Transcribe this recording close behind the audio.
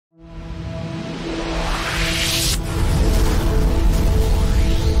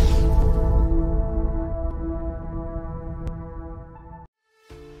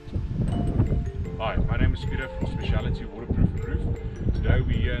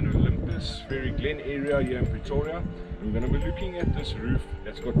in Olympus, Ferry Glen area here in Pretoria. We're going to be looking at this roof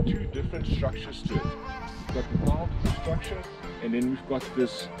that's got two different structures to it. We've got the tiled structure, and then we've got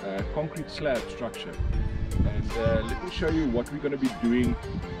this concrete slab structure. And let me show you what we're going to be doing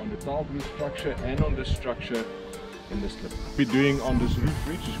on the tiled roof structure and on this structure in this clip. What we're doing on this roof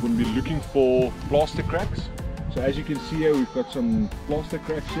ridge is going to be looking for plaster cracks. So as you can see here, we've got some plaster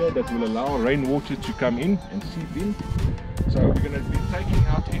cracks here that will allow rainwater to come in and seep in. So we're going to be taking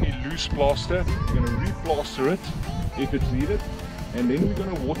out any loose plaster, we're going to re-plaster it if it's needed, and then we're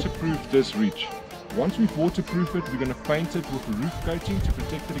going to waterproof this ridge. Once we've waterproofed it, we're going to paint it with a roof coating to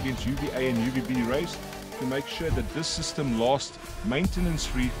protect it against UVA and UVB rays, to make sure that this system lasts maintenance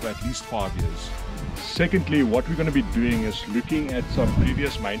free for at least 5 years. Secondly, what we're going to be doing is looking at some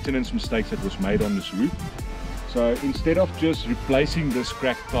previous maintenance mistakes that was made on this roof. So instead of just replacing this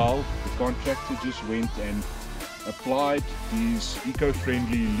cracked tile, the contractor just went and applied these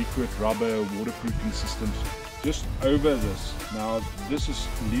eco-friendly liquid rubber waterproofing systems just over this. Now this is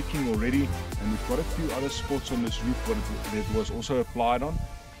leaking already, and we've got a few other spots on this roof that it was also applied on,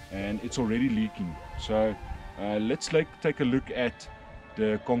 and it's already leaking. So let's take a look at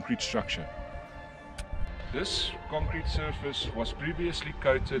the concrete structure. This concrete surface was previously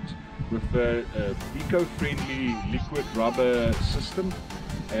coated with an eco-friendly liquid rubber system,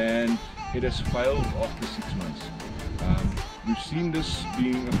 and it has failed after 6 months. We've seen this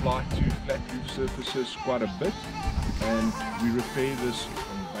being applied to flat roof surfaces quite a bit, and we repair this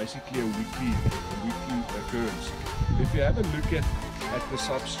on basically a weekly occurrence. If you have a look at the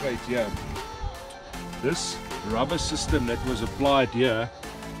substrate here, this rubber system that was applied here,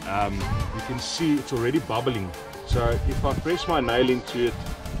 you can see it's already bubbling. So if I press my nail into it,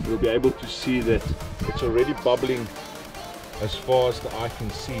 you'll be able to see that it's already bubbling as far as the eye can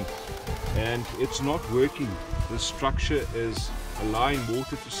see, and it's not working. The structure is allowing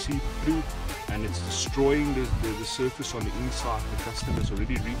water to seep through, and it's destroying the surface on the inside. The customer's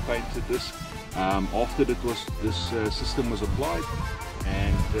already repainted this after this system was applied,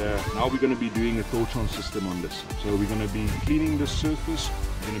 and now we're going to be doing a torch-on system on this. So we're going to be cleaning the surface,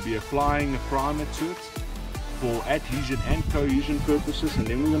 we're going to be applying a primer to it for adhesion and cohesion purposes, and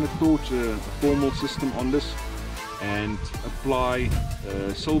then we're going to torch a formal system on this and apply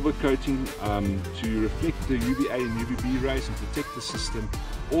silver coating to reflect the UVA and UVB rays and protect the system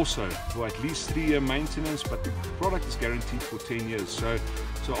also for at least 3-year maintenance, but the product is guaranteed for 10 years. So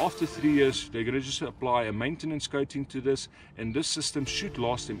after 3 years, they're going to just apply a maintenance coating to this, and this system should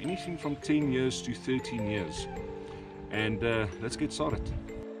last them anything from 10 years to 13 years. And let's get started.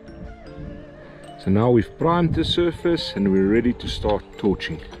 So now we've primed the surface and we're ready to start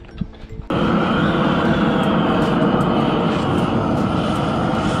torching.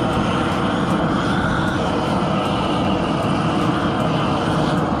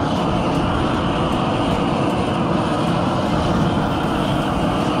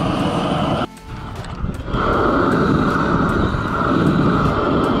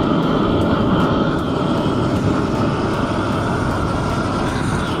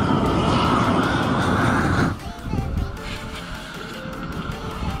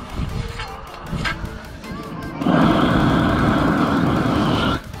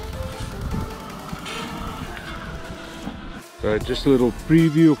 So just a little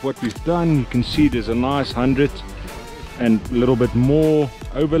preview of what we've done. You can see there's a nice 100 and a little bit more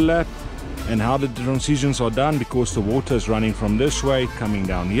overlap, and how the transitions are done, because the water is running from this way coming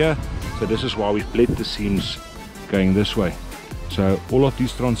down here. So this is why we've bled the seams going this way. So all of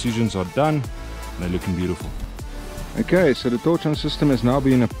these transitions are done and they're looking beautiful. Okay, so the torch-on system has now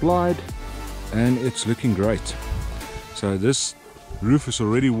been applied and it's looking great. So this roof is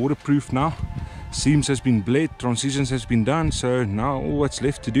already waterproof now. Seams has been bled, transitions has been done, so now all what's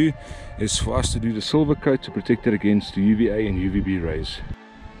left to do is for us to do the silver coat to protect it against the UVA and UVB rays.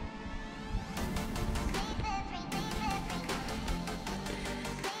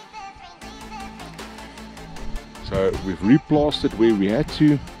 So we've replastered where we had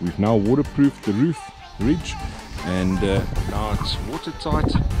to, we've now waterproofed the roof ridge, and now it's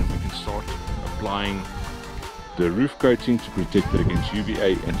watertight, and we can start applying the roof coating to protect it against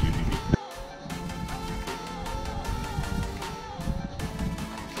UVA and UVB.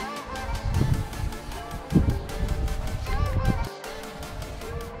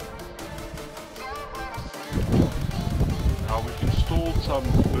 Now we've installed some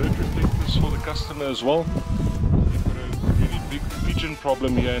bird reflectors for the customer as well. We've got a really big pigeon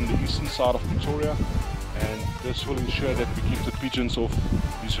problem here in the eastern side of Pretoria, and this will ensure that we keep the pigeons off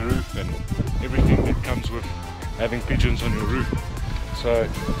his roof and everything that comes with having pigeons on your roof. So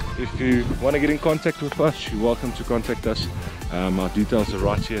if you want to get in contact with us, you're welcome to contact us. Our details are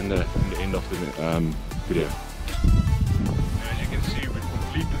right here in the end of the video. As you can see, we've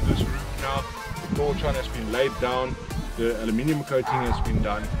completed this roof now. The floor chine has been laid down, the aluminium coating has been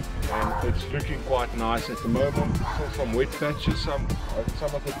done, and it's looking quite nice at the moment. Still some wet patches some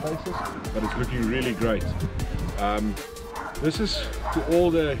of the places, but it's looking really great. This is to all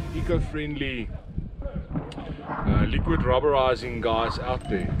the eco-friendly liquid rubberizing guys out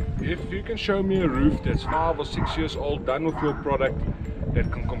there. If you can show me a roof that's 5 or 6 years old, done with your product,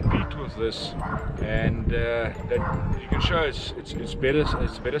 that can compete with this, and that you can show it's a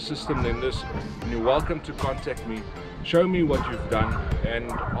better system than this, and you're welcome to contact me. Show me what you've done,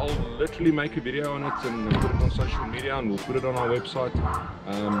 and I'll literally make a video on it and put it on social media, and we'll put it on our website.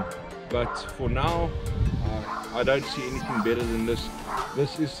 But for now, I don't see anything better than this.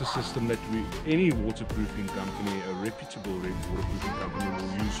 This is the system that any waterproofing company, a reputable waterproofing company,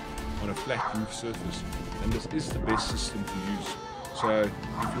 will use on a flat roof surface, and this is the best system to use. So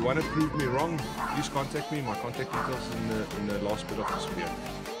if you want to prove me wrong, please contact me. My contact details in the last bit of this video.